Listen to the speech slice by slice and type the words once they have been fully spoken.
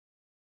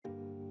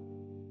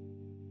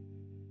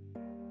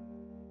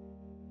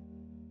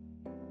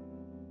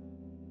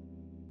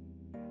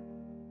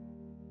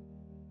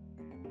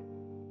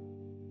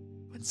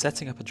When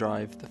setting up a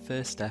drive, the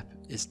first step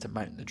is to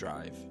mount the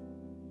drive.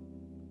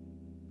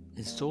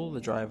 Install the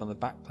drive on the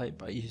backplate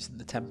by using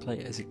the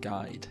template as a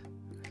guide.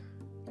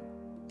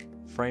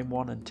 Frame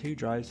 1 and 2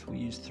 drives will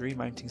use 3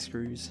 mounting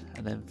screws,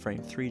 and then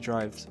frame 3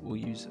 drives will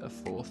use a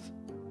 4th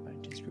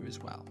mounting screw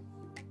as well.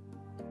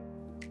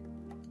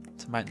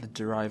 To mount the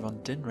drive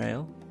on DIN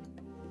rail,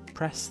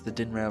 press the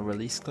DIN rail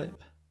release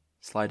clip,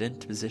 slide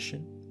into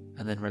position,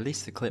 and then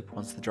release the clip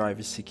once the drive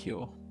is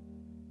secure.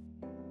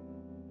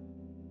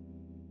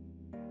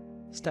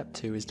 Step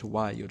 2 is to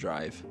wire your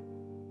drive.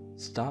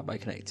 Start by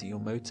connecting your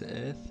motor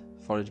earth,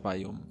 followed by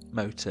your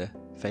motor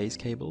phase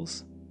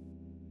cables.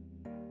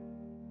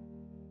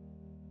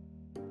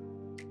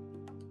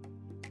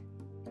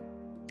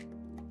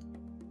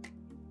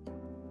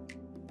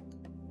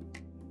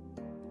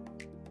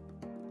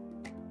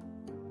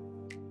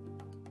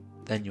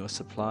 Then your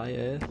supply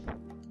earth,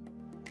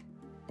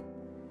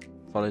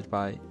 followed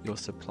by your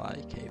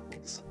supply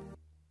cables.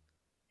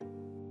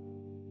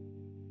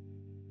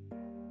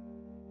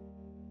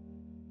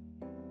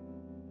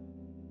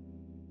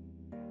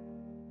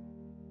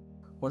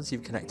 Once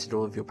you've connected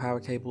all of your power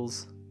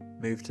cables,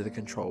 move to the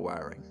control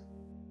wiring.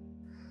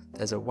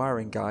 There's a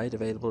wiring guide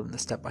available in the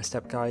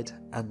step-by-step guide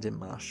and in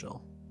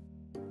Marshal.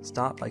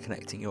 Start by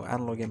connecting your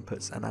analog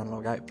inputs and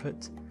analog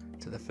output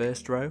to the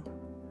first row.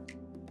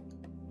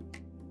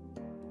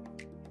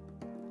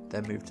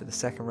 Then move to the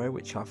second row,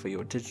 which are for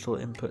your digital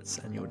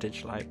inputs and your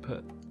digital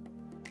output.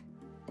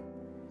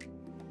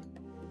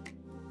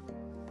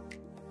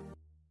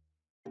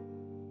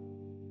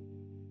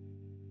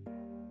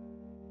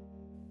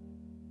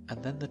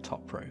 And then the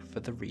top row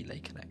for the relay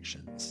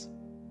connections.